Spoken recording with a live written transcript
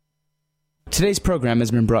Today's program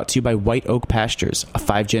has been brought to you by White Oak Pastures, a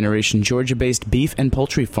 5-generation Georgia-based beef and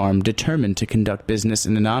poultry farm determined to conduct business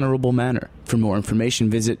in an honorable manner. For more information,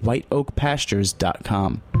 visit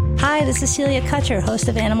whiteoakpastures.com. Hi, this is Celia Kutcher, host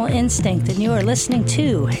of Animal Instinct, and you are listening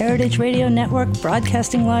to Heritage Radio Network,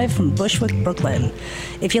 broadcasting live from Bushwick, Brooklyn.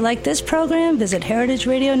 If you like this program, visit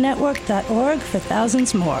heritageradionetwork.org for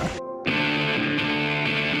thousands more.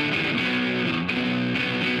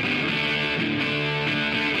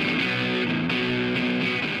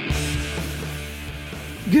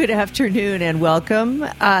 Good afternoon and welcome.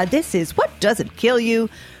 This is What Doesn't Kill You?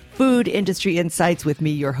 Food Industry Insights with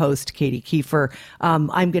me, your host, Katie Kiefer. I'm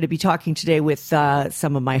going to be talking today with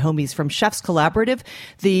some of my homies from Chefs Collaborative.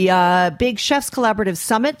 The big Chefs Collaborative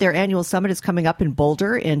Summit, their annual summit, is coming up in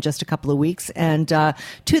Boulder in just a couple of weeks. And to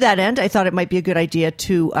that end, I thought it might be a good idea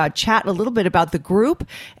to chat a little bit about the group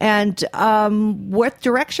and what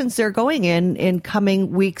directions they're going in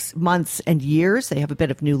coming weeks, months, and years. They have a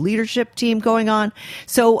bit of new leadership team going on.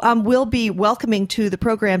 So we'll be welcoming to the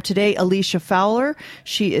program today Alicia Fowler.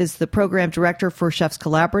 She is the program director for Chefs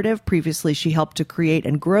Collaborative. Previously, she helped to create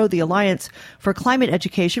and grow the Alliance for Climate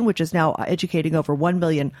Education, which is now educating over 1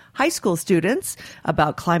 million high school students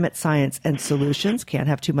about climate science and solutions. Can't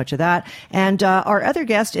have too much of that. And our other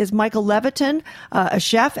guest is Michael Leviton, a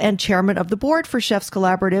chef and chairman of the board for Chefs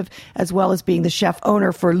Collaborative, as well as being the chef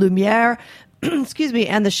owner for Lumiere, excuse me,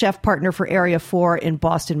 and the chef partner for Area 4 in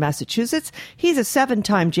Boston, Massachusetts. He's a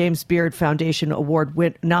 7-time James Beard Foundation Award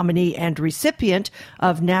nominee and recipient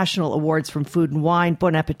of national awards from Food and Wine,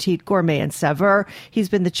 Bon Appetit, Gourmet, and Saveur. He's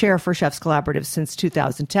been the chair for Chefs Collaborative since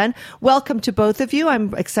 2010. Welcome to both of you.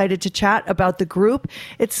 I'm excited to chat about the group.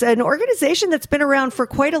 It's an organization that's been around for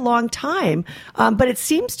quite a long time, but it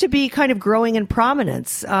seems to be kind of growing in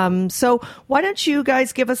prominence. So why don't you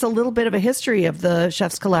guys give us a little bit of a history of the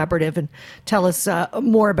Chefs Collaborative and tell us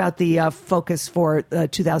more about the focus for the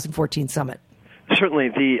 2014 summit. Certainly.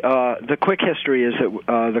 The quick history is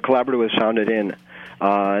that the collaborative was founded in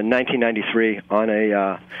 1993 on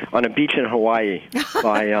a beach in Hawaii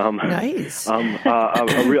by nice.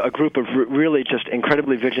 a group of really just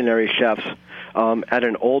incredibly visionary chefs at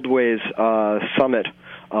an Old Ways summit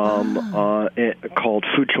called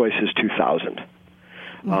Food Choices 2000.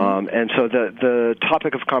 And so the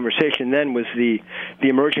topic of conversation then was the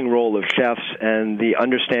emerging role of chefs and the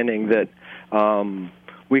understanding that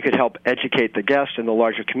we could help educate the guest and the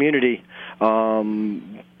larger community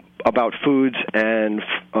about foods and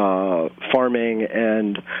farming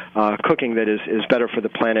and cooking that is better for the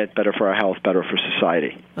planet, better for our health, better for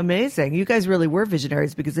society. Amazing. You guys really were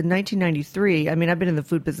visionaries because in 1993, I mean, I've been in the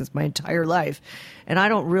food business my entire life, and I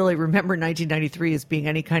don't really remember 1993 as being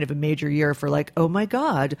any kind of a major year for like, oh my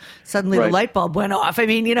God, suddenly the light bulb went off. I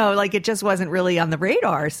mean, like it just wasn't really on the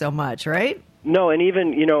radar so much, right? No, and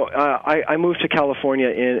even, I moved to California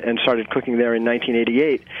and started cooking there in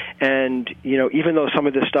 1988, and, even though some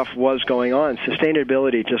of this stuff was going on,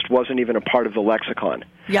 sustainability just wasn't even a part of the lexicon.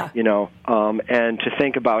 Yeah. And to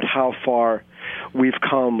think about how far we've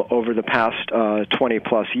come over the past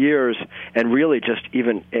 20-plus years, and really just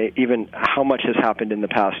even how much has happened in the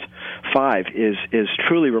past 5 is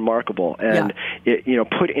truly remarkable. And,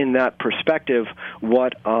 put in that perspective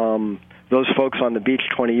what those folks on the beach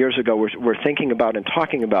 20 years ago were thinking about and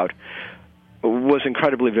talking about was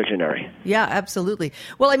incredibly visionary. Yeah, absolutely.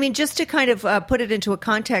 Well, I mean, just to kind of put it into a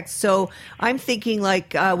context, so I'm thinking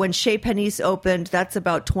like when Chez Panisse opened, that's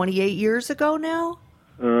about 28 years ago now?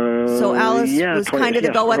 So Alice was kind of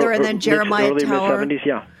the bellwether, and then Jeremiah Tower. Early mid-'70s,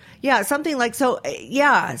 yeah. Yeah, something like so.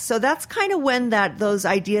 Yeah, so that's kind of when those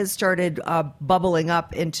ideas started bubbling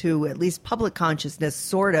up into at least public consciousness,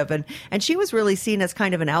 sort of. And she was really seen as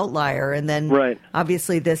kind of an outlier. And then,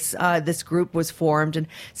 obviously, this group was formed. And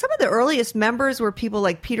some of the earliest members were people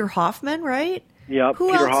like Peter Hoffman, right? Yeah,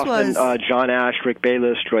 Peter Hoffman, John Ash, Rick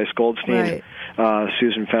Bayless, Joyce Goldstein,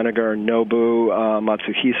 Susan Feniger, Nobu,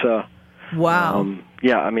 Matsuhisa. Wow.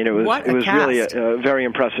 Yeah, I mean, it was really a very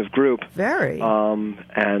impressive group. Very. A lot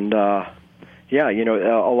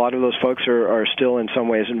of those folks are still in some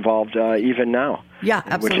ways involved even now. Yeah,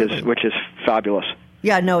 absolutely. Which is fabulous.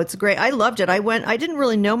 Yeah, no, it's great. I loved it. I didn't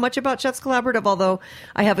really know much about Chefs Collaborative, although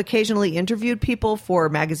I have occasionally interviewed people for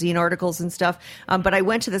magazine articles and stuff. But I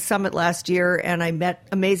went to the summit last year and I met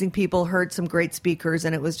amazing people, heard some great speakers,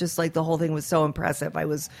 and it was just like the whole thing was so impressive. I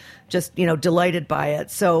was just, delighted by it.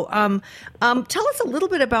 So tell us a little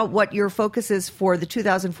bit about what your focus is for the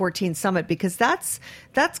 2014 summit, because that's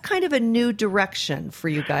kind of a new direction for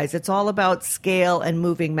you guys. It's all about scale and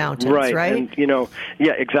moving mountains, right? And,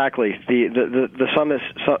 yeah, exactly. The summit,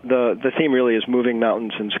 the theme really is moving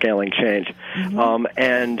mountains and scaling change. Mm-hmm.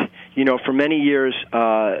 And, for many years,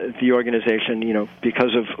 the organization,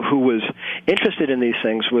 because of who was interested in these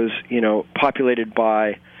things, was, populated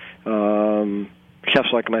by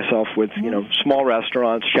chefs like myself with, small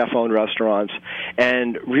restaurants, chef-owned restaurants,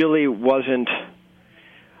 and really wasn't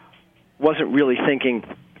really thinking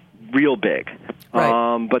real big.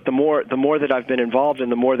 Right. But the more that I've been involved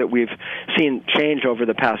and the more that we've seen change over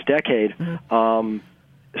the past decade,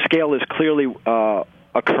 scale is clearly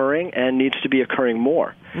occurring and needs to be occurring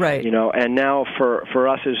more. Right. And now for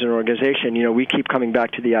us as an organization, we keep coming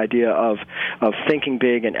back to the idea of thinking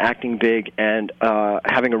big and acting big and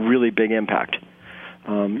having a really big impact.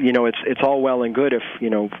 It's all well and good if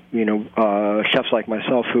chefs like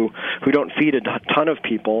myself who don't feed a ton of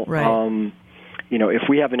people. Right. If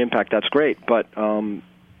we have an impact, that's great. But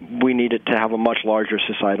we need it to have a much larger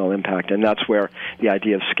societal impact, and that's where the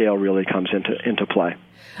idea of scale really comes into play.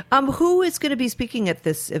 Who is going to be speaking at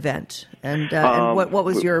this event, and what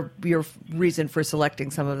was your reason for selecting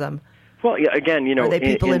some of them? Well, yeah, again, Are they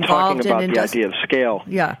people in involved talking about in the idea of scale,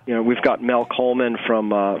 yeah, we've got Mel Coleman from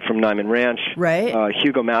Nyman Ranch, right?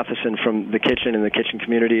 Hugo Matheson from The Kitchen and the Kitchen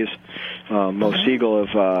Communities, Mo Siegel of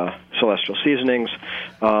Celestial Seasonings.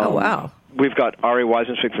 Oh, wow. We've got Ari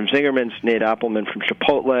Weisenswig from Zingerman's, Nate Appleman from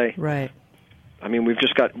Chipotle. Right. I mean, we've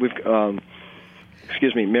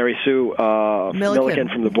Mary Sue Milliken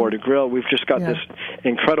from the Border Grill. We've just got this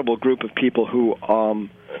incredible group of people who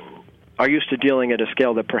are used to dealing at a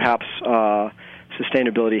scale that perhaps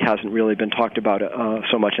sustainability hasn't really been talked about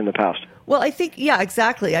so much in the past. Well, I think, yeah,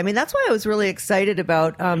 exactly. I mean, that's why I was really excited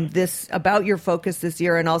about about your focus this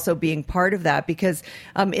year and also being part of that, because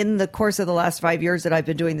in the course of the last 5 years that I've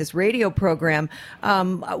been doing this radio program,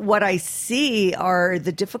 what I see are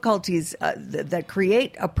the difficulties that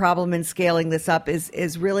create a problem in scaling this up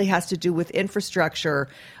is really has to do with infrastructure,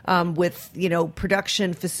 with,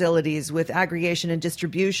 production facilities, with aggregation and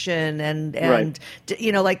distribution and right.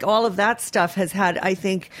 Like all of that stuff has had, I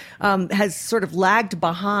think, has sort of lagged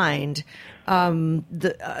behind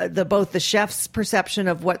both the chef's perception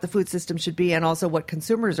of what the food system should be and also what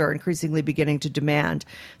consumers are increasingly beginning to demand.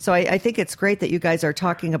 So I think it's great that you guys are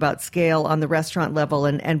talking about scale on the restaurant level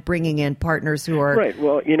and bringing in partners who are right.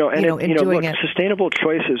 Well, look, sustainable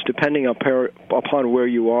choices depending upon where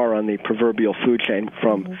you are on the proverbial food chain,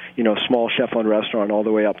 from small chef-owned restaurant all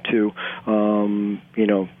the way up to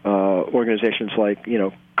organizations like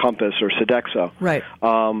Compass or Sodexo. Right.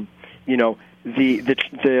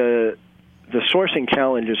 The sourcing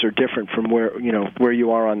challenges are different from where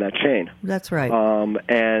you are on that chain. That's right.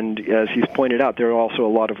 And as he's pointed out, there are also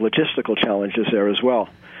a lot of logistical challenges there as well.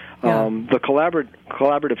 Yeah. The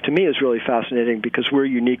collaborative to me is really fascinating because we're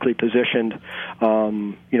uniquely positioned,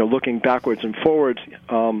 looking backwards and forwards,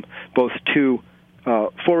 both to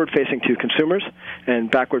forward-facing to consumers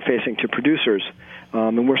and backward-facing to producers.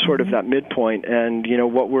 And we're sort of that midpoint. And,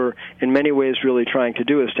 what we're in many ways really trying to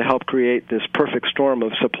do is to help create this perfect storm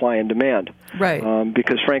of supply and demand. Right.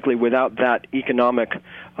 Because, frankly, without that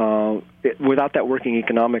working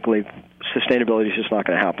economically, sustainability is just not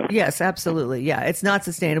going to happen. Yes, absolutely. Yeah, it's not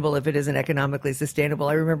sustainable if it isn't economically sustainable.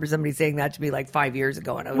 I remember somebody saying that to me like 5 years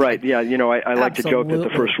ago. And I was right, like, yeah. I like to joke that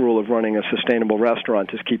the first rule of running a sustainable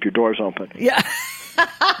restaurant is keep your doors open. Yeah.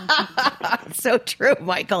 So true,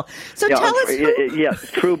 Michael. So tell us.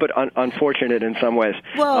 True, but unfortunate in some ways.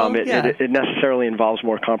 Well, it necessarily involves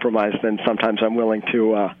more compromise than sometimes I'm willing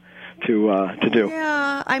to do.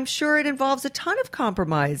 Yeah, I'm sure it involves a ton of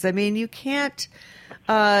compromise. I mean, you can't.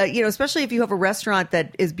 Especially if you have a restaurant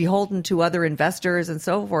that is beholden to other investors and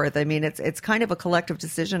so forth. I mean, it's kind of a collective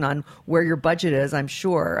decision on where your budget is, I'm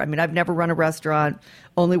sure. I mean, I've never run a restaurant,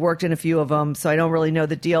 only worked in a few of them, so I don't really know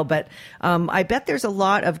the deal. But I bet there's a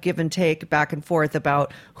lot of give and take back and forth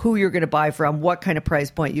about who you're going to buy from, what kind of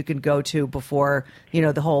price point you can go to before,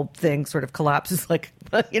 the whole thing sort of collapses like,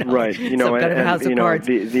 right. some kind of house of cards.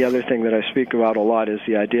 The other thing that I speak about a lot is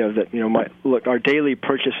the idea that, our daily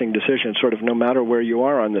purchasing decisions, sort of no matter where you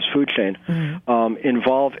are on this food chain,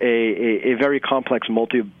 involve a very complex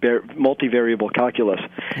multivariable calculus,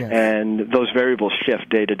 yes. And those variables shift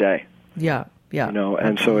day to day. Yeah. Yeah, and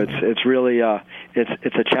absolutely. So it's really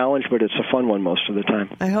it's a challenge, but it's a fun one most of the time.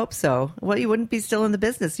 I hope so. Well, you wouldn't be still in the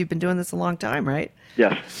business. You've been doing this a long time, right?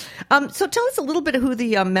 Yes. So tell us a little bit of who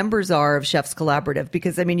the members are of Chefs Collaborative,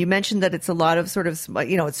 because I mean, you mentioned that it's a lot of sort of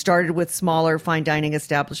it started with smaller fine dining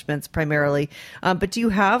establishments primarily, but do you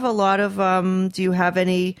have a lot of do you have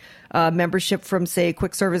any membership from, say,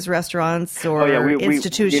 quick service restaurants or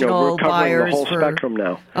institutional we're covering buyers? The whole spectrum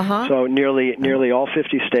now. Uh-huh. So nearly all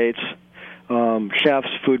 50 states. Chefs,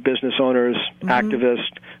 food business owners,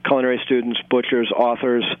 activists, culinary students, butchers,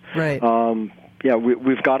 authors. Right.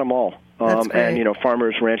 We've got them all. and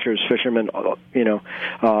farmers, ranchers, fishermen,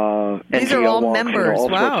 these are all members. all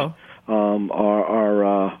wow.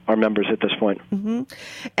 Are members at this point. Mm-hmm.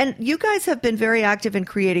 And you guys have been very active in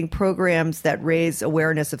creating programs that raise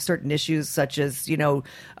awareness of certain issues, such as,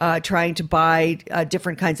 trying to buy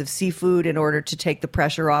different kinds of seafood in order to take the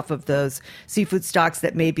pressure off of those seafood stocks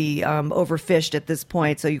that may be overfished at this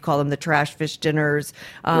point. So you call them the trash fish dinners.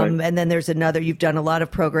 Right. And then there's you've done a lot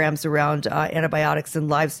of programs around antibiotics and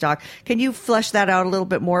livestock. Can you flesh that out a little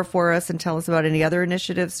bit more for us and tell us about any other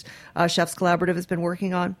initiatives Chefs Collaborative has been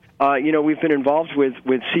working on? We've been involved with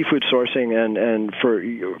seafood sourcing, and for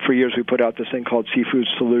years we put out this thing called Seafood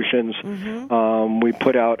Solutions. Mm-hmm. We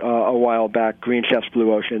put out a while back Green Chefs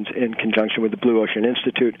Blue Oceans in conjunction with the Blue Ocean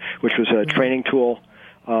Institute, which was a training tool.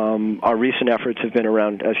 Our recent efforts have been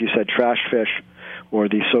around, as you said, trash fish, or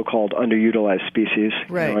the so-called underutilized species.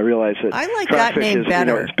 Right. I realize that I like trash that fish name is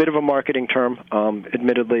better. It's a bit of a marketing term,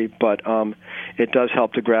 admittedly, but it does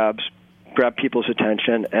help to grab people's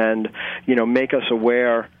attention and make us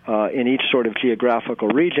aware in each sort of geographical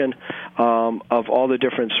region of all the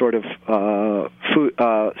different sort of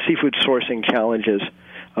seafood sourcing challenges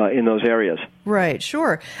in those areas. Right,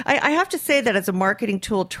 sure. I have to say that as a marketing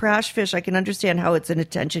tool, trash fish, I can understand how it's an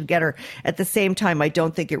attention getter. At the same time, I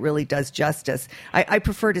don't think it really does justice. I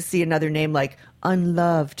prefer to see another name like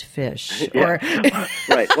unloved fish. Yeah.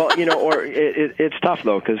 Right. Well, or it's tough,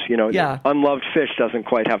 though, because, unloved fish doesn't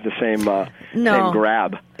quite have the same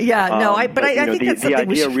grab. Yeah, no, I think that's something the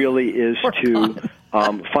idea really is to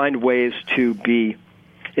find ways to be,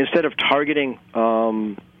 instead of targeting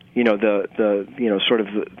the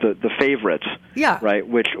favorites, right,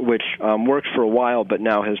 which worked for a while, but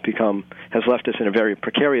now has left us in a very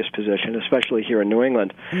precarious position, especially here in New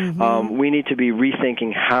England. Mm-hmm. We need to be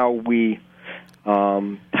rethinking how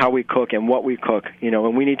we cook and what we cook,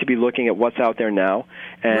 and we need to be looking at what's out there now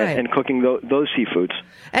and cooking those seafoods.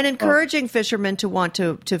 And encouraging fishermen to want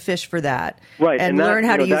to fish for that. Right. And learn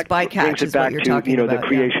how to use bycatch is what you're talking about. The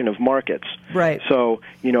creation of markets. Right. So,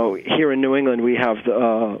 here in New England we have,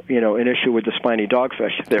 an issue with the spiny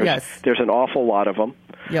dogfish. There's an awful lot of them.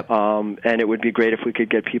 Yep. And it would be great if we could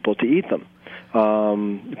get people to eat them.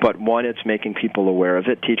 But one, it's making people aware of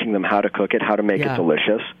it, teaching them how to cook it, how to make it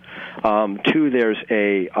delicious. Two, there's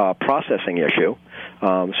a processing issue,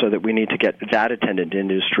 so that we need to get that attendant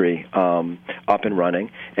industry up and running.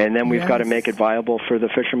 And then we've got to make it viable for the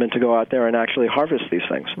fishermen to go out there and actually harvest these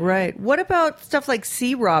things. Right. What about stuff like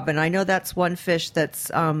sea robin? I know that's one fish that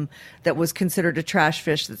was considered a trash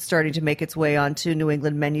fish that's starting to make its way onto New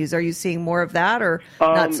England menus. Are you seeing more of that, or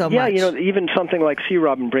not so much? Yeah, even something like sea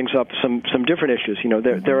robin brings up some different issues.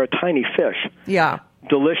 They're a tiny fish. Yeah.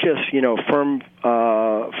 Delicious, firm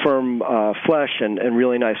flesh and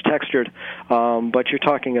really nice textured, but you're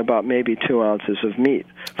talking about maybe 2 ounces of meat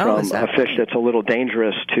from a fish that's a little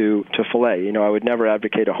dangerous to fillet. I would never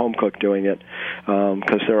advocate a home cook doing it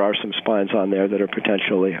because there are some spines on there that are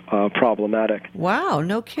potentially problematic. Wow,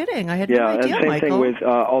 no kidding. I had no idea, and same Michael. thing with,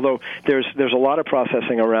 although there's a lot of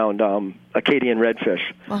processing around Acadian redfish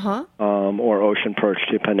or ocean perch,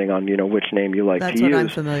 depending on which name you like to use. That's what I'm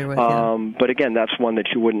familiar with. But again, that's one that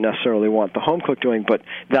you wouldn't necessarily want the home cook doing, but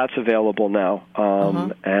that's available now,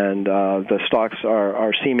 and the stocks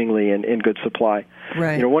are seemingly in good supply.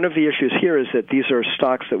 Right. One of the issues here is that these are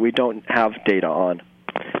stocks that we don't have data on.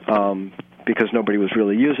 Because nobody was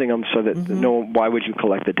really using them, so that why would you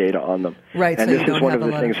collect the data on them? Right. And so this is one of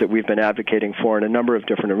the things that we've been advocating for in a number of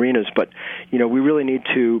different arenas. But we really need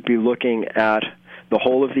to be looking at the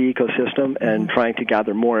whole of the ecosystem and trying to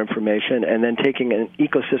gather more information, and then taking an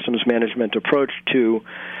ecosystems management approach to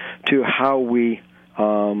how we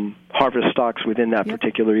harvest stocks within that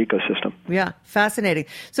particular ecosystem. Yeah, fascinating.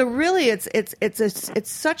 So really, it's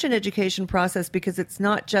such an education process, because it's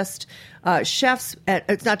not just chefs,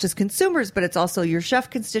 it's not just consumers, but it's also your chef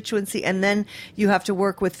constituency, and then you have to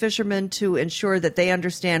work with fishermen to ensure that they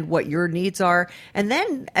understand what your needs are, and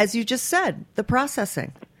then, as you just said, the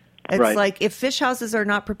processing. It's like, if fish houses are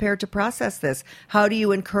not prepared to process this, how do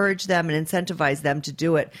you encourage them and incentivize them to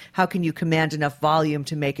do it? How can you command enough volume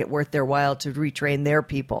to make it worth their while to retrain their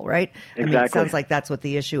people, right? Exactly. I mean, it sounds like that's what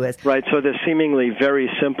the issue is. Right, so this seemingly very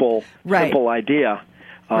simple idea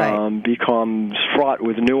becomes fraught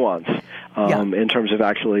with nuance in terms of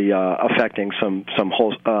actually affecting some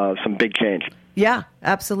big change. Yeah,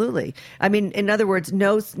 absolutely. I mean, in other words,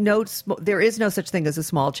 there is no such thing as a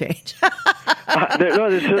small change.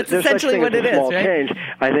 There's essentially what it is, small right? change.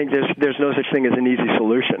 I think there's no such thing as an easy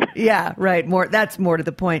solution. Yeah, right. That's more to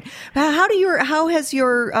the point. How has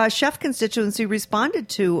your chef constituency responded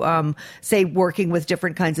to, say, working with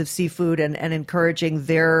different kinds of seafood and encouraging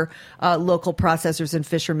their local processors and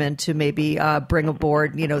fishermen to maybe bring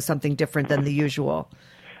aboard, something different than the usual?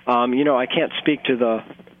 I can't speak to the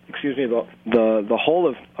whole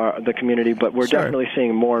of the community, but we're definitely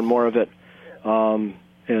seeing more and more of it,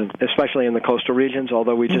 especially in the coastal regions.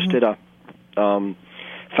 Although we just did a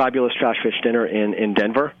fabulous trash fish dinner in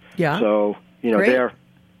Denver. Yeah. So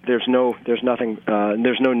there's no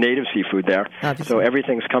native seafood there. Obviously. So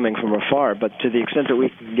everything's coming from afar. But to the extent that we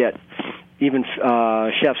can get even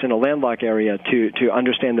chefs in a landlocked area to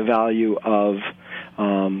understand the value of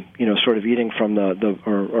sort of eating from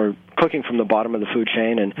or cooking from the bottom of the food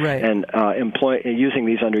chain and using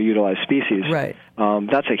these underutilized species. Right.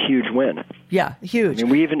 That's a huge win. Yeah, huge. I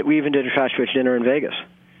mean, we even did a trash fish dinner in Vegas.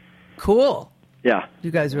 Cool. Yeah. You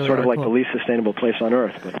guys really sort of are like cool. the least sustainable place on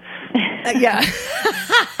earth. But. Yeah.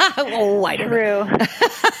 Oh, I don't know.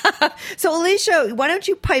 True. So, Alicia, why don't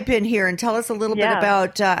you pipe in here and tell us a little bit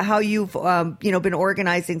about how you've, been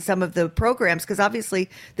organizing some of the programs? Because obviously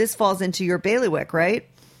this falls into your bailiwick, right?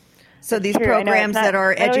 So these programs that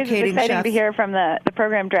are educating chefs. It's exciting chefs. to hear from the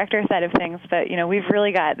program director side of things, but we've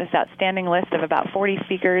really got this outstanding list of about 40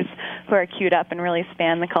 speakers who are queued up and really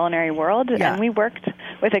span the culinary world. Yeah. And we worked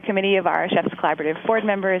with a committee of our Chefs Collaborative board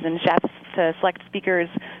members and chefs to select speakers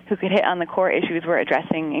who could hit on the core issues we're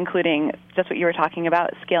addressing, including just what you were talking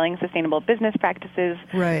about, scaling sustainable business practices.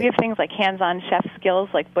 Right. We have things like hands-on chef skills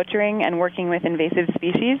like butchering and working with invasive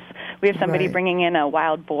species. We have somebody bringing in a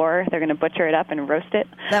wild boar. They're going to butcher it up and roast it.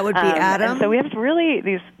 That would be Adam. And so we have really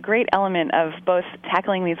these great element of both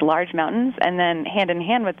tackling these large mountains and then hand in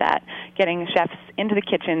hand with that, getting chefs into the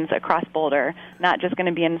kitchens across Boulder, not just going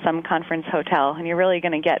to be in some conference hotel. And you're really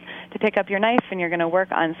going to get to pick up your knife and you're going to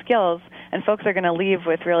work on skills. And folks are going to leave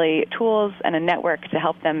with really tools and a network to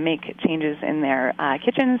help them make changes in their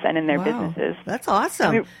kitchens and in their businesses. That's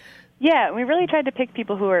awesome. We really tried to pick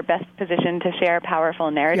people who are best positioned to share powerful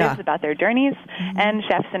narratives about their journeys and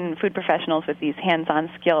chefs and food professionals with these hands-on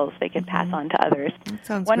skills they could pass on to others. That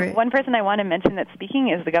sounds great. One person I want to mention that's speaking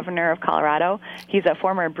is the governor of Colorado. He's a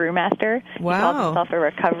former brewmaster. Wow. He calls himself a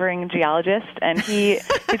recovering geologist, and he's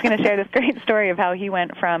going to share this great story of how he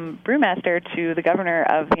went from brewmaster to the governor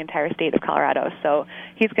of the entire state of Colorado. So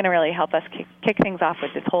he's going to really help us kick things off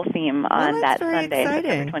with this whole theme on that Sunday,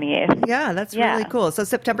 September 28th. Yeah, that's really cool. So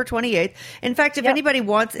September 28th. In fact, if anybody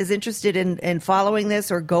is interested in following this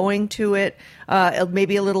or going to it,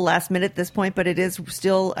 maybe a little last minute at this point, but it is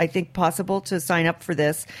still, I think, possible to sign up for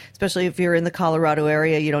this, especially if you're in the Colorado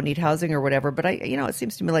area, you don't need housing or whatever. But it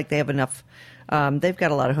seems to me like they have enough. They've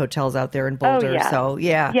got a lot of hotels out there in Boulder. Oh, yeah. So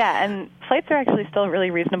yeah, and flights are actually still really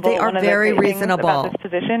reasonable. They are One of very the great reasonable. things about this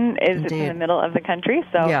position is it's in the middle of the country,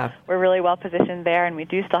 so we're really well positioned there, and we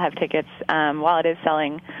do still have tickets while it is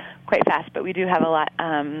selling quite fast, but we do have a lot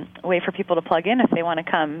way for people to plug in if they want to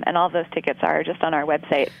come, and all of those tickets are just on our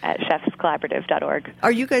website at chefscollaborative.org.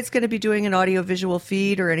 Are you guys going to be doing an audio-visual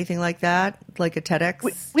feed or anything like that, like a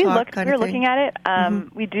TEDx We're looking at it.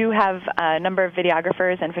 We do have a number of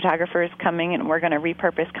videographers and photographers coming, and we're going to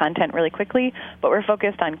repurpose content really quickly, but we're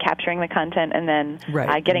focused on capturing the content and then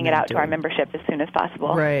getting it out to our membership as soon as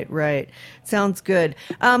possible. Right. Sounds good.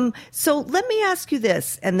 So let me ask you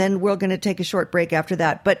this, and then we're going to take a short break after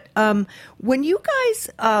that. But when you guys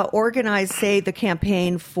organize, say, the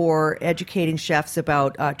campaign for educating chefs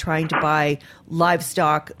about trying to buy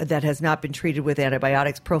livestock that has not been treated with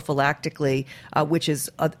antibiotics prophylactically, which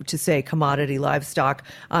is to say commodity livestock,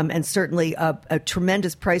 and certainly a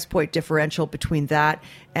tremendous price point differential between that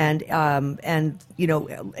and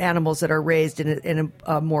animals that are raised in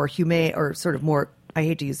a more humane or sort of more, I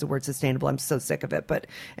hate to use the word sustainable. I'm so sick of it. But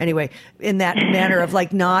anyway, in that manner of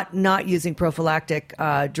like not using prophylactic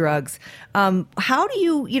drugs, how do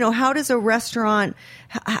you, how does a restaurant,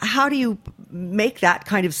 how do you make that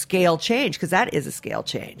kind of scale change? Because that is a scale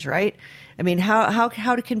change, right? I mean, how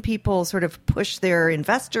can people sort of push their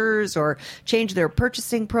investors or change their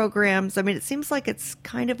purchasing programs? I mean, it seems like it's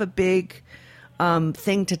kind of a big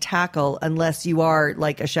thing to tackle unless you are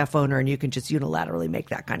like a chef owner and you can just unilaterally make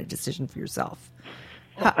that kind of decision for yourself.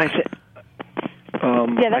 I think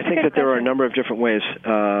that there are a number of different ways,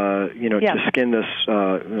 to skin this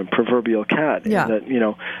proverbial cat. Yeah. That,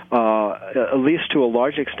 at least to a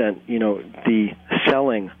large extent, the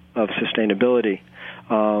selling of sustainability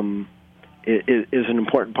is an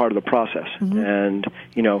important part of the process. Mm-hmm. And,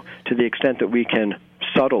 to the extent that we can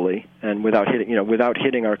subtly and without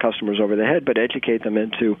hitting our customers over the head, but educate them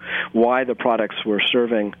into why the products we're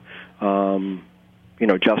serving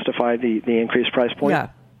justify the increased price point. Yeah.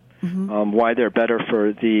 Mm-hmm. Why they're better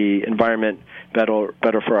for the environment,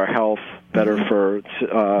 better for our health, better for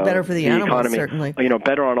the animals, economy. Certainly.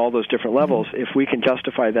 Better on all those different levels. If we can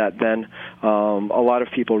justify that, then a lot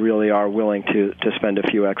of people really are willing to spend a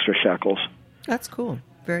few extra shekels. That's cool.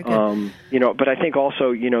 Very good. But I think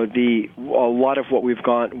also, a lot of what we've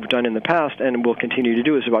done in the past and will continue to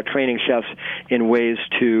do is about training chefs in ways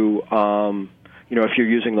to, if you're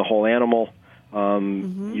using the whole animal.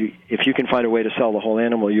 If you can find a way to sell the whole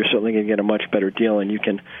animal, you're certainly going to get a much better deal, and you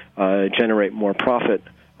can generate more profit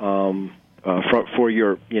for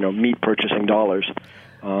your meat purchasing dollars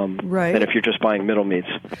than if you're just buying middle meats.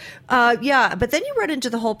 Yeah, but then you run into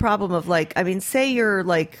the whole problem of say you're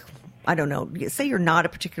say you're not a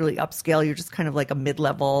particularly upscale, you're just kind of like a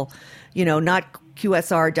mid-level, not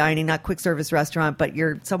QSR dining, not quick service restaurant, but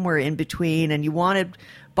you're somewhere in between, and you want to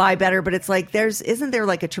buy better, but it's like isn't there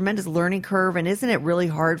like a tremendous learning curve, and isn't it really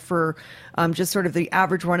hard for just sort of the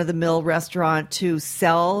average run-of-the-mill restaurant to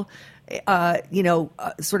sell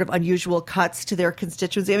sort of unusual cuts to their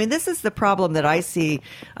constituency? I mean, this is the problem that I see,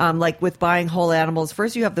 like with buying whole animals.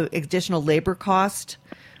 First, you have the additional labor cost,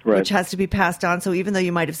 right, which has to be passed on. So even though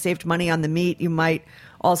you might have saved money on the meat, you might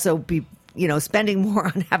also be spending more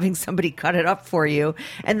on having somebody cut it up for you.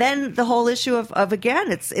 And then the whole issue of again,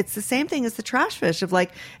 it's the same thing as the trash fish, of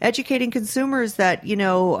like educating consumers that,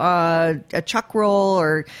 a chuck roll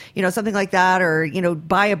or, something like that, or,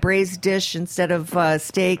 buy a braised dish instead of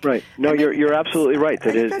steak. Right. No, you're absolutely right.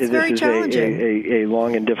 That this is a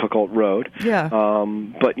long and difficult road. Yeah.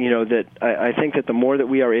 But, that I think that the more that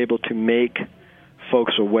we are able to make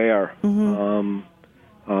folks aware,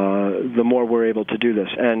 the more we're able to do this.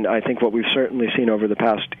 And I think what we've certainly seen over the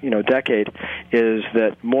past, decade is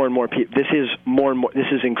that more and more people, this is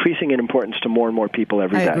increasing in importance to more and more people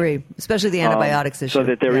every day. I agree, especially the antibiotics issue. So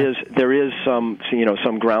that there is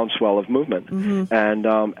some groundswell of movement. Mm-hmm. And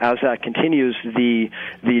as that continues, the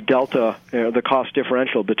delta, the cost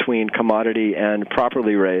differential between commodity and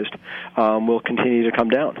properly raised will continue to come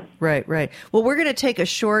down. Right. Well, we're going to take a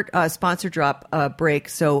short sponsor drop break,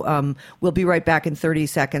 so we'll be right back in 30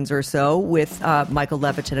 seconds or so with Michael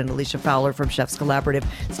Levitin and Alicia Fowler from Chefs Collaborative.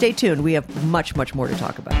 Stay tuned. We have much, much more to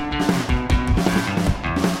talk about.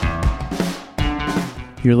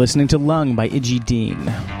 You're listening to Lung by Iggy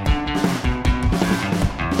Dean.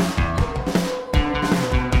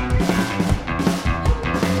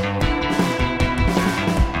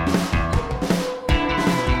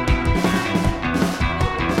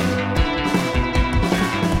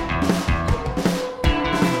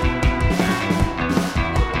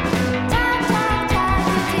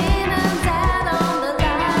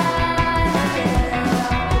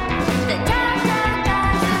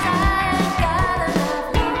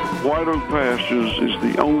 White Oak Pastures is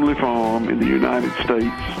the only farm in the United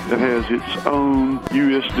States that has its own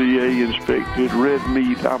USDA-inspected red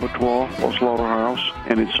meat abattoir or slaughterhouse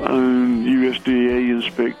and its own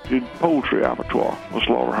USDA-inspected poultry abattoir or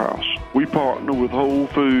slaughterhouse. We partner with Whole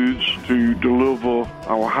Foods to deliver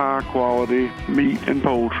our high-quality meat and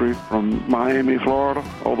poultry from Miami, Florida,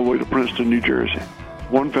 all the way to Princeton, New Jersey.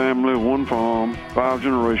 One family, one farm, 5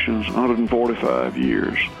 generations, 145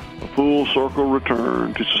 years. A full circle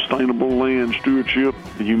return to sustainable land stewardship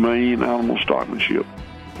and humane animal stockmanship.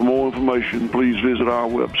 For more information, please visit our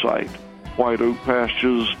website,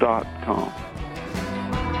 whiteoakpastures.com.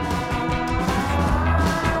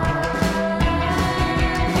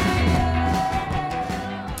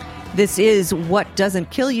 This is What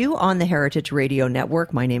Doesn't Kill You on the Heritage Radio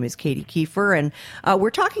Network. My name is Katie Kiefer, and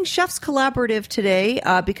we're talking Chefs Collaborative today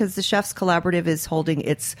because the Chefs Collaborative is holding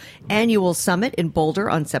its annual summit in Boulder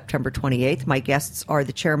on September 28th. My guests are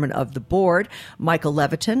the chairman of the board, Michael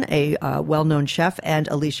Levitin, a well-known chef, and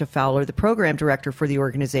Alicia Fowler, the program director for the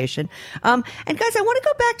organization. And guys, I want to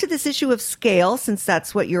go back to this issue of scale, since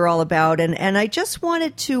that's what you're all about. And I just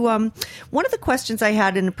wanted to, one of the questions I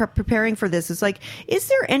had in preparing for this is is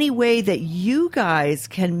there any way that you guys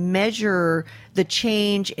can measure the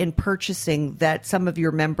change in purchasing that some of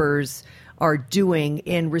your members are doing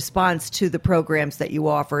in response to the programs that you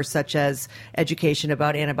offer, such as education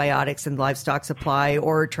about antibiotics and livestock supply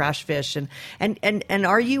or trash fish? And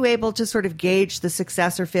are you able to sort of gauge the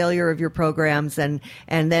success or failure of your programs and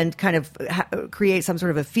then kind of create some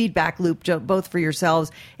sort of a feedback loop both for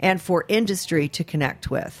yourselves and for industry to connect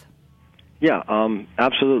with? Yeah,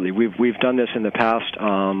 absolutely. We've done this in the past,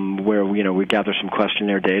 where we gather some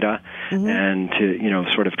questionnaire data and to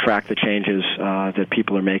sort of track the changes that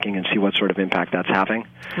people are making and see what sort of impact that's having.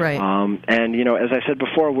 Right. And as I said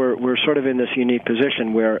before, we're sort of in this unique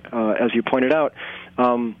position where, as you pointed out,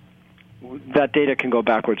 that data can go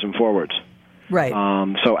backwards and forwards. Right.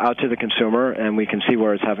 So out to the consumer, and we can see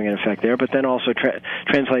where it's having an effect there, but then also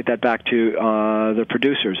translate that back to the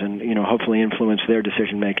producers and, hopefully influence their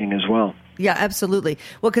decision-making as well. Yeah, absolutely.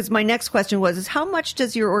 Well, because my next question is how much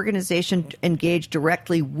does your organization engage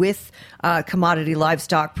directly with commodity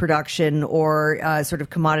livestock production or sort of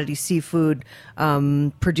commodity seafood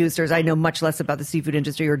producers? I know much less about the seafood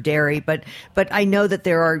industry or dairy, but I know that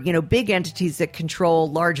there are, big entities that control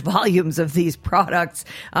large volumes of these products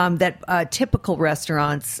that typical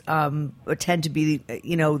restaurants tend to be,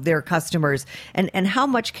 their customers. And how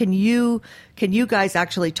much can you guys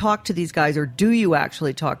actually talk to these guys, or do you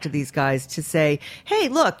actually talk to these guys to say, hey,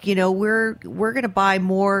 look, we're going to buy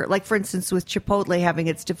more, like, for instance, with Chipotle having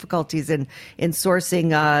its difficulties in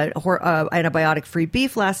sourcing antibiotic-free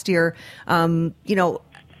beef last year,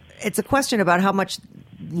 it's a question about how much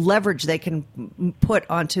leverage they can put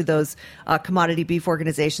onto those commodity beef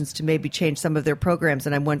organizations to maybe change some of their programs.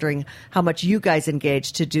 And I'm wondering how much you guys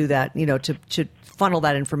engage to do that, to funnel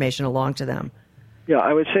that information along to them. Yeah,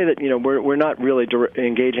 I would say that we're not really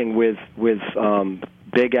engaging with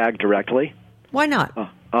big ag directly. Why not?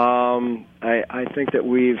 I think that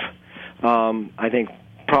we've I think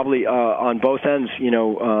probably on both ends,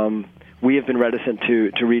 we have been reticent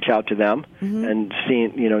to reach out to them and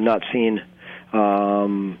not seen,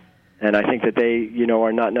 and I think that they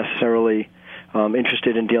are not necessarily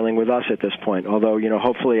interested in dealing with us at this point. Although,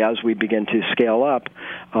 hopefully as we begin to scale up,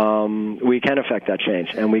 we can affect that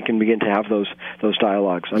change, and we can begin to have those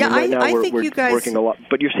dialogues. Right now I we're think you guys working a lot,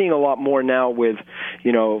 but you're seeing a lot more now with,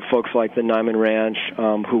 folks like the Nyman Ranch,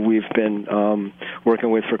 who we've been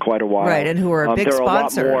working with for quite a while, right, and who are a big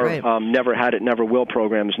sponsor. There are a lot more never had it, never will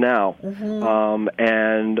programs now,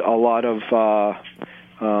 and a lot of.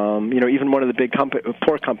 Even one of the big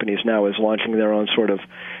pork companies now is launching their own sort of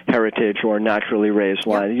heritage or naturally raised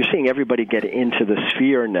line. Yep. You're seeing everybody get into the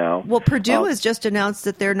sphere now. Well, Purdue has just announced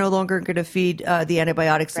that they're no longer going to feed the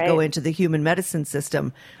antibiotics that go into the human medicine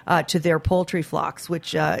system to their poultry flocks,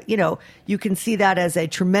 which, you can see that as a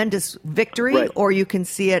tremendous victory, or you can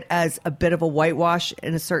see it as a bit of a whitewash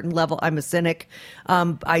in a certain level. I'm a cynic.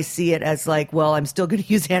 I see it as like, well, I'm still going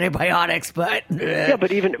to use antibiotics, but... Yeah,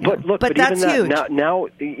 but that's even huge. Now,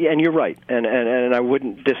 and you're right, and I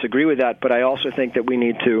wouldn't disagree with that, but I also think that we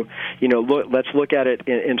need to, let's look at it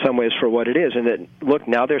in some ways for what it is, and that, look,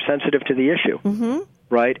 now they're sensitive to the issue,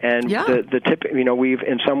 right? And the tip, we've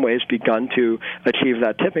in some ways begun to achieve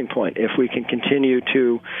that tipping point. If we can continue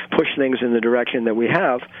to push things in the direction that we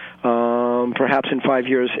have, perhaps in 5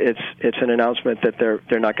 years it's an announcement that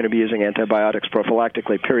they're not going to be using antibiotics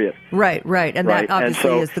prophylactically, period. Right, and that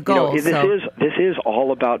obviously is the goal. This is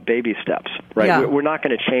all about baby steps, right? Yeah. We're not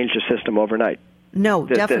going to change the system overnight. No,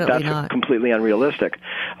 definitely that's not. Completely unrealistic.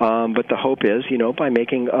 But the hope is, by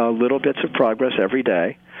making little bits of progress every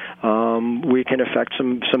day, we can affect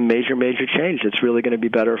some major change. It's really going to be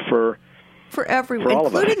better for everyone,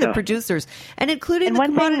 including the producers and including the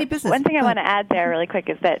commodity business. One thing I want to add there really quick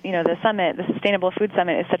is that, the summit, the Sustainable Food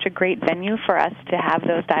Summit, is such a great venue for us to have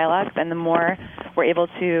those dialogues, and the more we're able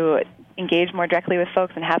to engage more directly with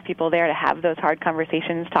folks and have people there to have those hard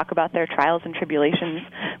conversations, talk about their trials and tribulations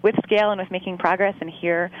with scale and with making progress, and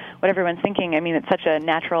hear what everyone's thinking. I mean, it's such a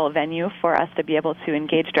natural venue for us to be able to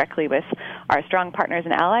engage directly with our strong partners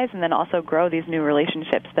and allies, and then also grow these new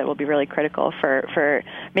relationships that will be really critical for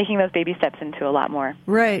making those baby steps into a lot more.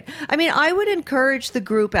 Right. I mean, I would encourage the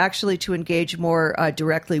group actually to engage more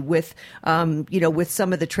directly with, with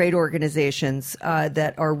some of the trade organizations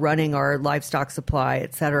that are running our livestock supply,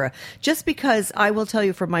 et cetera. Just because I will tell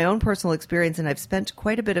you from my own personal experience, and I've spent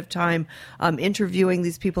quite a bit of time interviewing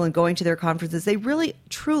these people and going to their conferences, they really,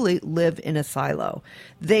 truly live in a silo.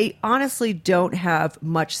 They honestly don't have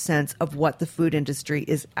much sense of what the food industry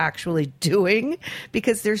is actually doing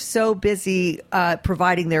because they're so busy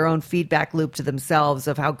providing their own feedback loop to themselves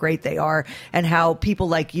of how great they are and how people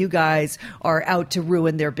like you guys are out to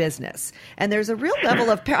ruin their business. And there's a real level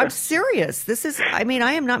of, I'm serious. I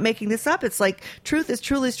am not making this up. It's like truth is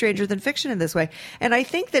truly stranger than fiction in this way. And I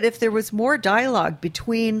think that if there was more dialogue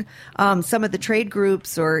between some of the trade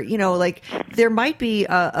groups, or there might be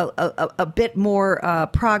a bit more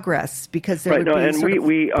progress, because there would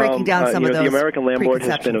be breaking down some of those. The American Lamb Board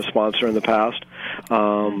has been a sponsor in the past.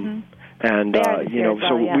 And,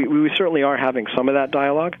 we certainly are having some of that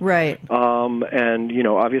dialogue. Right. And,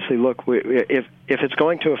 obviously, look, if it's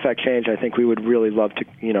going to affect change, I think we would really love to,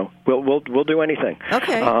 we'll do anything.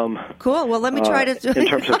 Okay. Cool. Well, let me try to... in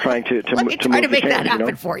terms of trying to let me try to make change, that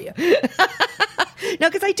happen for you. No,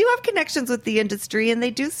 because I do have connections with the industry, and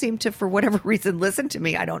they do seem to, for whatever reason, listen to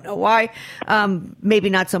me. I don't know why.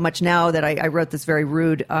 Maybe not so much now that I wrote this very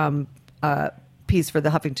rude piece for the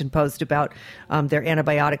Huffington Post about their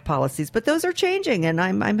antibiotic policies, but those are changing, and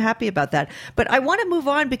I'm happy about that. But I want to move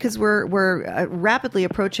on because we're rapidly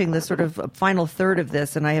approaching the sort of final third of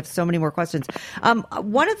this, and I have so many more questions.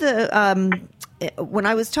 One of the when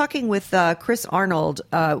I was talking with Chris Arnold,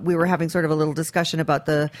 we were having sort of a little discussion about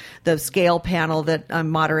the scale panel that I'm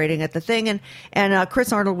moderating at the thing, and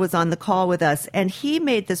Chris Arnold was on the call with us, and he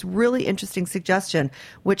made this really interesting suggestion,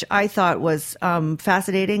 which I thought was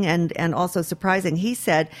fascinating and also surprising. He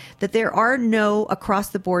said that there are no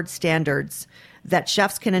across-the-board standards that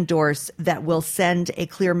chefs can endorse that will send a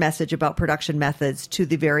clear message about production methods to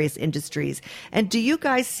the various industries. And do you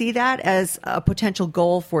guys see that as a potential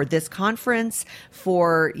goal for this conference,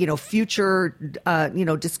 for, future,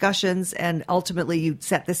 discussions, and ultimately you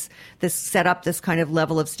set up this kind of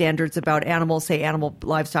level of standards about animals, say animal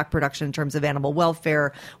livestock production in terms of animal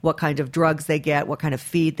welfare, what kind of drugs they get, what kind of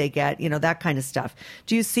feed they get, that kind of stuff.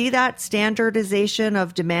 Do you see that standardization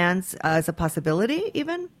of demands as a possibility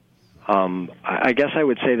even? I guess I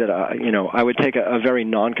would say that, I would take a very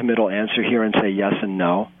non-committal answer here and say yes and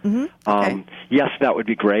no. Mm-hmm. Okay. Yes, that would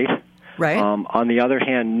be great. Right. On the other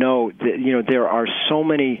hand, no, there are so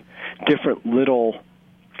many different little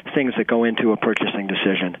things that go into a purchasing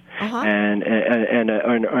decision and an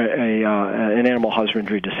animal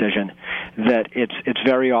husbandry decision that it's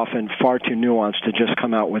very often far too nuanced to just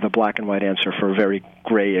come out with a black and white answer for a very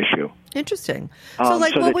gray issue. Interesting. So,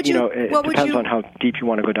 it depends on how deep you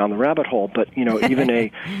want to go down the rabbit hole. But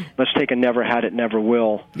even let's take a never had it, never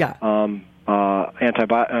will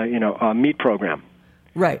meat program.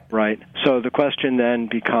 Right. Right. So the question then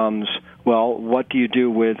becomes, well, what do you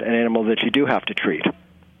do with an animal that you do have to treat?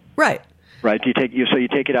 Right. Right. You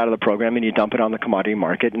take it out of the program and you dump it on the commodity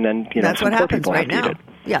market, and then that's some what poor happens people right have to now. eat it.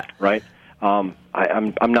 Yeah. Right. I'm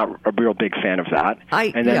not a real big fan of that.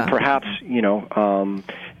 Perhaps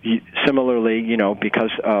similarly, because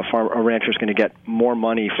a rancher is going to get more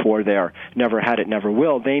money for their never had it, never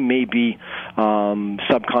will, they may be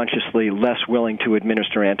subconsciously less willing to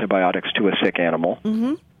administer antibiotics to a sick animal.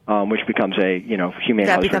 Mm-hmm. Which becomes a humane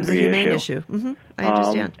that becomes a humane issue. Mm-hmm. I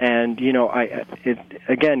understand.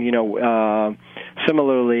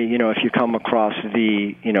 Similarly, if you come across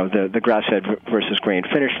the grass-fed versus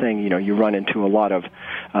grain-finished thing, you run into a lot of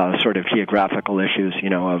sort of geographical issues,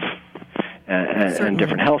 and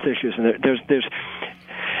different health issues. And there's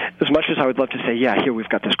as much as I would love to say, yeah, here we've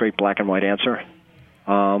got this great black and white answer.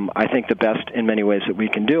 I think the best in many ways that we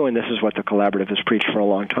can do, and this is what the collaborative has preached for a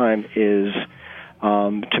long time, is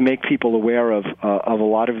to make people aware of a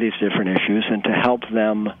lot of these different issues and to help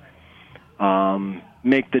them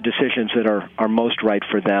make the decisions that are most right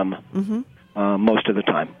for them most of the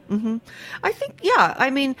time. Mm-hmm. I think,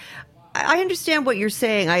 I understand what you're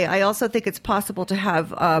saying. I also think it's possible to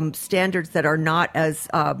have standards that are not as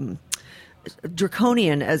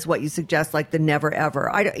draconian as what you suggest, like the never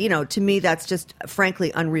ever. To me, that's just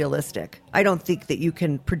frankly unrealistic. I don't think that you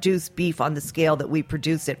can produce beef on the scale that we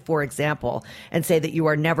produce it, for example, and say that you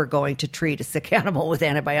are never going to treat a sick animal with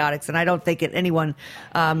antibiotics. And I don't think anyone,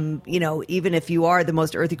 even if you are the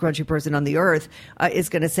most earthy, crunchy person on the earth, is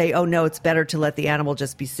going to say, oh, no, it's better to let the animal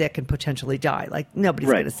just be sick and potentially die. Like, nobody's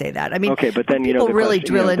going to say that. I mean, okay, but then, people really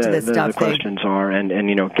drill into this stuff. The questions are, and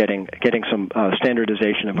getting some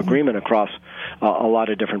standardization of agreement across a lot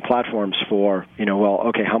of different platforms for,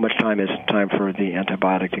 how much time is time for the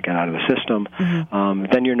antibiotic to get out of the system?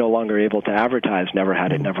 Then you're no longer able to advertise never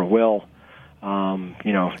had it, never will,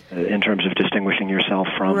 in terms of distinguishing yourself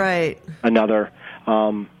from another.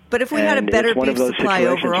 But if we had a better beef supply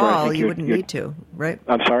overall, you wouldn't need to, right?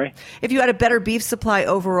 I'm sorry? If you had a better beef supply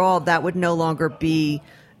overall, that would no longer be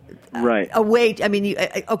a way. I mean,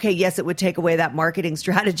 yes, it would take away that marketing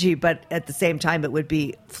strategy, but at the same time, it would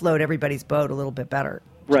float everybody's boat a little bit better.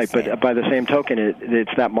 Right, but by the same token,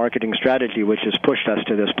 it's that marketing strategy which has pushed us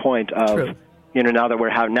to this point of, True. Now that we're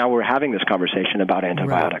having this conversation about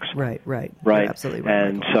antibiotics. Right. You're absolutely right.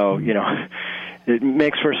 And so, it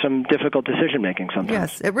makes for some difficult decision making sometimes.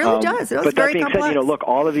 Yes, it really does. It's but very that being complex. said, look,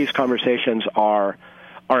 all of these conversations are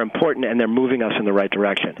important and they're moving us in the right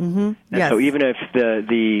direction. Mm-hmm. And so even if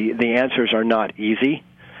the answers are not easy,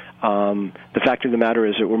 the fact of the matter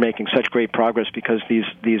is that we're making such great progress because these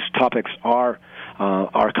topics are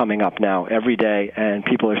coming up now every day, and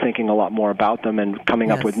people are thinking a lot more about them and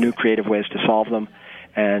coming up with new creative ways to solve them.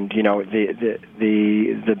 And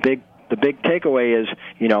the big takeaway is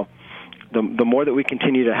the more that we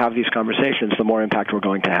continue to have these conversations, the more impact we're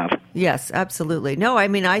going to have. Yes, absolutely. No, I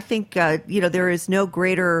mean, I think there is no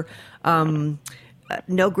greater bellwether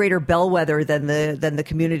than the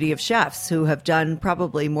community of chefs who have done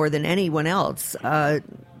probably more than anyone else.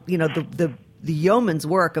 yeoman's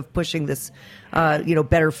work of pushing this,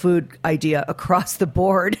 better food idea across the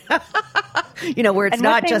board. Where it's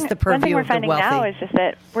not just the purview of the wealthy. One thing we're finding now is just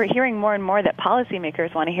that we're hearing more and more that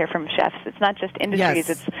policymakers want to hear from chefs. It's not just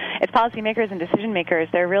industries; it's policymakers and decision makers.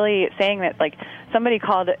 They're really saying that, like, somebody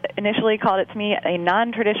initially called it to me a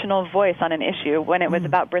non-traditional voice on an issue when it was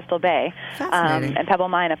about Bristol Bay and Pebble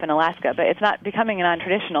Mine up in Alaska. But it's not becoming a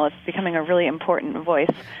non-traditional; it's becoming a really important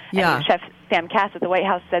voice. Yeah. And Chef Sam Kass at the White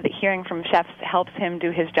House said that hearing from chefs helps him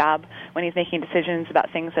do his job when he's making decisions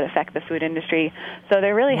about things that affect the food industry. So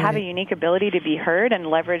they really have a unique ability to be heard and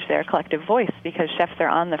leverage their collective voice because chefs are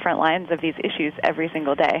on the front lines of these issues every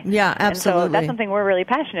single day. Yeah, absolutely. And so that's something we're really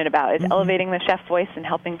passionate about, is elevating the chef voice and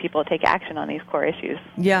helping people take action on these core issues.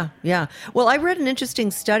 Yeah, yeah. Well, I read an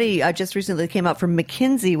interesting study just recently that came out from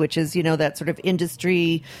McKinsey, which is, that sort of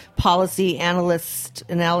industry policy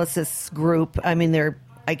analysis group. I mean,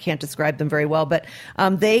 I can't describe them very well, but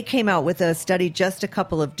they came out with a study just a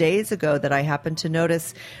couple of days ago that I happened to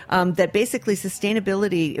notice that basically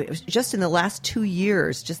sustainability, just in the last 2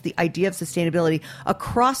 years, just the idea of sustainability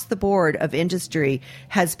across the board of industry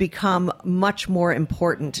has become much more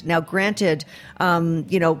important. Now, granted,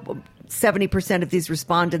 70% of these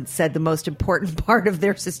respondents said the most important part of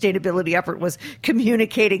their sustainability effort was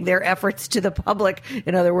communicating their efforts to the public.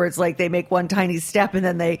 In other words, like, they make one tiny step and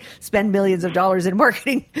then they spend millions of dollars in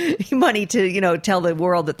marketing money to, tell the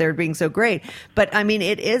world that they're being so great. But I mean,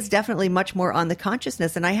 it is definitely much more on the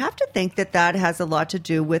consciousness. And I have to think that has a lot to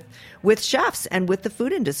do with chefs and with the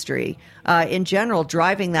food industry in general,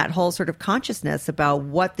 driving that whole sort of consciousness about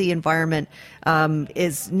what the environment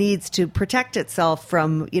needs to protect itself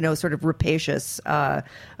from, sort of rapacious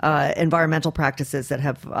environmental practices that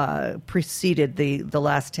have preceded the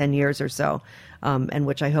last 10 years or so, and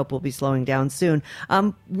which I hope will be slowing down soon.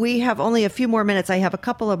 We have only a few more minutes. I have a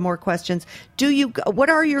couple of more questions. What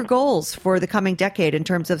are your goals for the coming decade in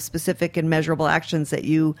terms of specific and measurable actions that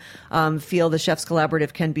you feel the Chefs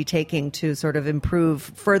Collaborative can be taking to sort of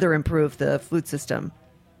further improve the food system?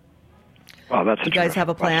 Well, that's you guys have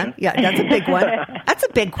a plan? Question. Yeah, that's a big one. That's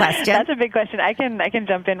a big question. That's a big question. I can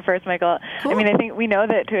jump in first, Michael. Cool. I mean, I think we know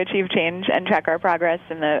that to achieve change and track our progress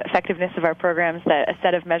and the effectiveness of our programs, that a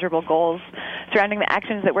set of measurable goals surrounding the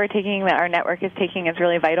actions that we're taking, that our network is taking, is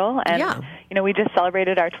really vital. And, we just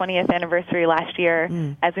celebrated our 20th anniversary last year.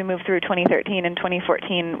 As we move through 2013 and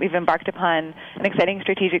 2014, we've embarked upon an exciting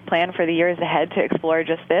strategic plan for the years ahead to explore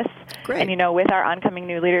just this. Great. And, with our oncoming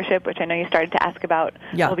new leadership, which I know you started to ask about,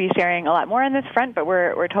 we'll be sharing a lot more on this front, but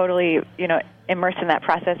we're totally, immersed in that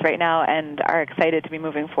process right now and are excited to be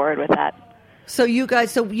moving forward with that. So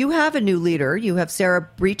you have a new leader. You have Sarah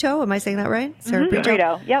Brito. Am I saying that right? Sarah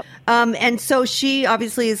Brito, yep. And so she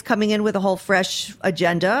obviously is coming in with a whole fresh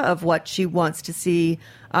agenda of what she wants to see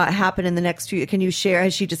happen in the next few years. Can you share,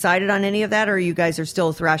 has she decided on any of that, or you guys are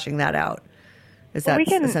still thrashing that out? Is that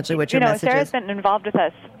essentially what your message Sarah's is? been involved with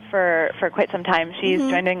us for quite some time. She's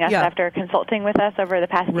joining us after consulting with us over the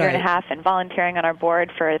past year and a half and volunteering on our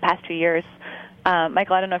board for the past 2 years.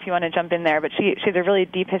 Michael, I don't know if you want to jump in there, but she has a really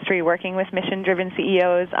deep history working with mission-driven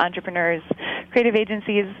CEOs, entrepreneurs, creative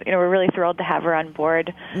agencies. We're really thrilled to have her on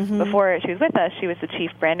board. Before she was with us, she was the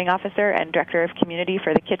Chief Branding Officer and Director of Community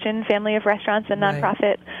for the Kitchen family of restaurants and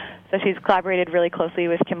nonprofit. So she's collaborated really closely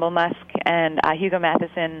with Kimball Musk and Hugo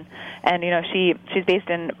Matheson. And, she's based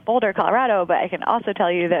in Boulder, Colorado, but I can also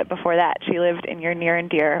tell you that before that, she lived in your near and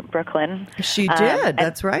dear Brooklyn. She did.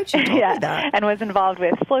 That's right. She told me that. And was involved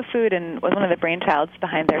with Slow Food and was one of the brainchilds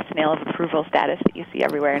behind their snail of approval status that you see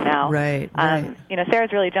everywhere now. Right.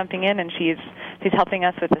 Sarah's really jumping in, and she's helping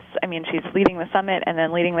us with this. I mean, she's leading the summit and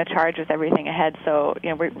then leading the charge with everything ahead. So,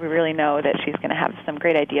 we really know that she's going to have some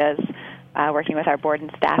great ideas working with our board and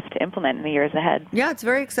staff to implement in the years ahead. Yeah, it's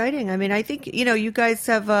very exciting. I mean, I think, you guys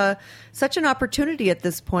have such an opportunity at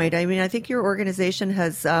this point. I mean, I think your organization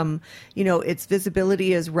has, its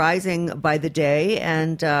visibility is rising by the day,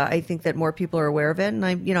 and I think that more people are aware of it. And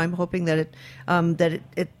I'm hoping that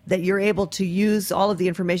that you're able to use all of the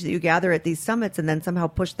information that you gather at these summits and then somehow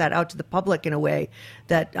push that out to the public in a way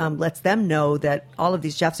that lets them know that all of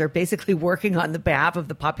these chefs are basically working on the behalf of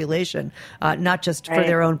the population, not just for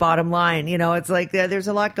their own bottom line. It's like there's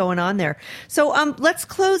a lot going on there. So let's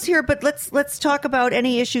close here, but let's talk about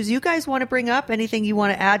any issues you guys want to bring up, anything you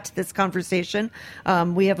want to add to this conversation.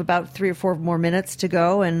 We have about 3 or 4 more minutes to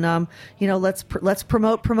go, and let's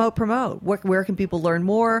promote. Where can people learn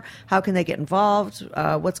more? How can they get involved?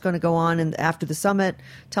 What's going to go on after the summit?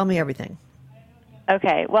 Tell me everything.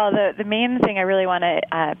 Okay. Well, the main thing I really want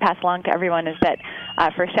to pass along to everyone is that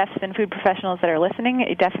For chefs and food professionals that are listening,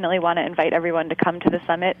 I definitely want to invite everyone to come to the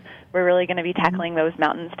summit. We're really going to be tackling those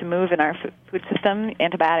mountains to move in our food system,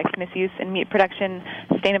 antibiotics misuse in meat production,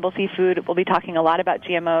 sustainable seafood. We'll be talking a lot about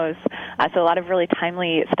GMOs, so a lot of really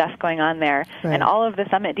timely stuff going on there. Right. And all of the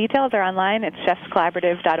summit details are online. It's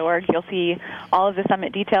chefscollaborative.org. You'll see all of the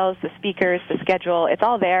summit details, the speakers, the schedule. It's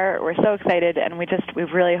all there. We're so excited, and we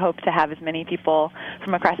really hope to have as many people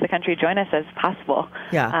from across the country join us as possible.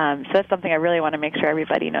 Yeah. So that's something I really want to make sure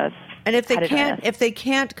everybody knows. And if they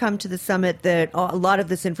can't come to the summit, that a lot of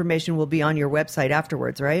this information will be on your website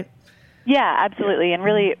afterwards, right? Yeah, absolutely, and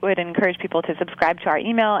really would encourage people to subscribe to our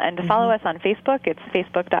email and to follow us on Facebook. It's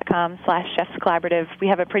facebook.com/chefscollaborative. We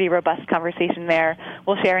have a pretty robust conversation there.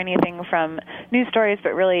 We'll share anything from news stories,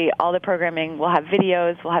 but really all the programming. We'll have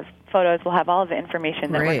videos, we'll have photos, we'll have all of the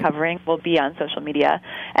information that we're covering will be on social media.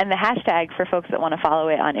 And the hashtag for folks that want to follow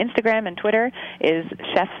it on Instagram and Twitter is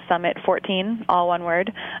ChefSummit14, all one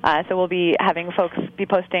word. So we'll be having folks be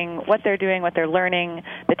posting what they're doing, what they're learning,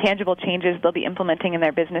 the tangible changes they'll be implementing in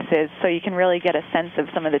their businesses, so you can really get a sense of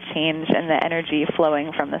some of the change and the energy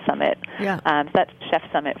flowing from the summit. Yeah. So that's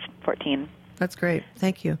ChefSummit14. That's great.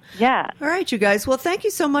 Thank you. Yeah. All right, you guys. Well, thank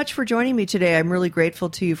you so much for joining me today. I'm really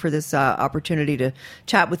grateful to you for this opportunity to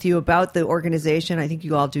chat with you about the organization. I think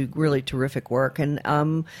you all do really terrific work. And,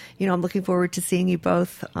 I'm looking forward to seeing you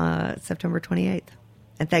both September 28th.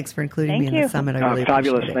 And thanks for including me in the summit. I really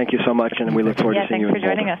fabulous. appreciate it. Thank you so much, and we look forward to seeing you. Thanks for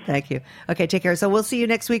joining us. Thank you. Okay, take care. So we'll see you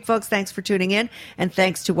next week, folks. Thanks for tuning in. And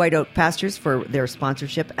thanks to White Oak Pastures for their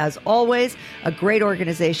sponsorship. As always, a great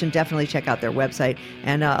organization. Definitely check out their website.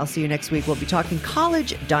 And I'll see you next week. We'll be talking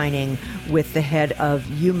college dining with the head of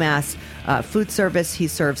UMass Food Service. He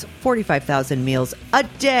serves 45,000 meals a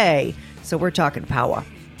day. So we're talking power.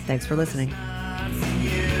 Thanks for listening.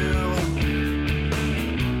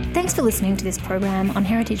 Thanks for listening to this program on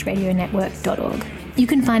heritageradionetwork.org. You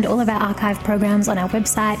can find all of our archive programs on our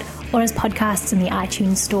website or as podcasts in the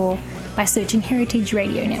iTunes store by searching Heritage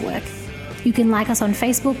Radio Network. You can like us on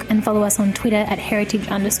Facebook and follow us on Twitter at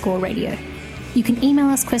heritage_radio. You can email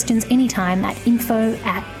us questions anytime at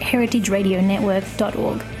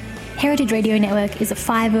info@heritageradionetwork.org. Heritage Radio Network is a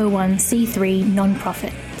 501c3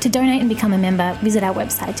 non-profit. To donate and become a member, visit our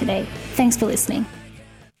website today. Thanks for listening.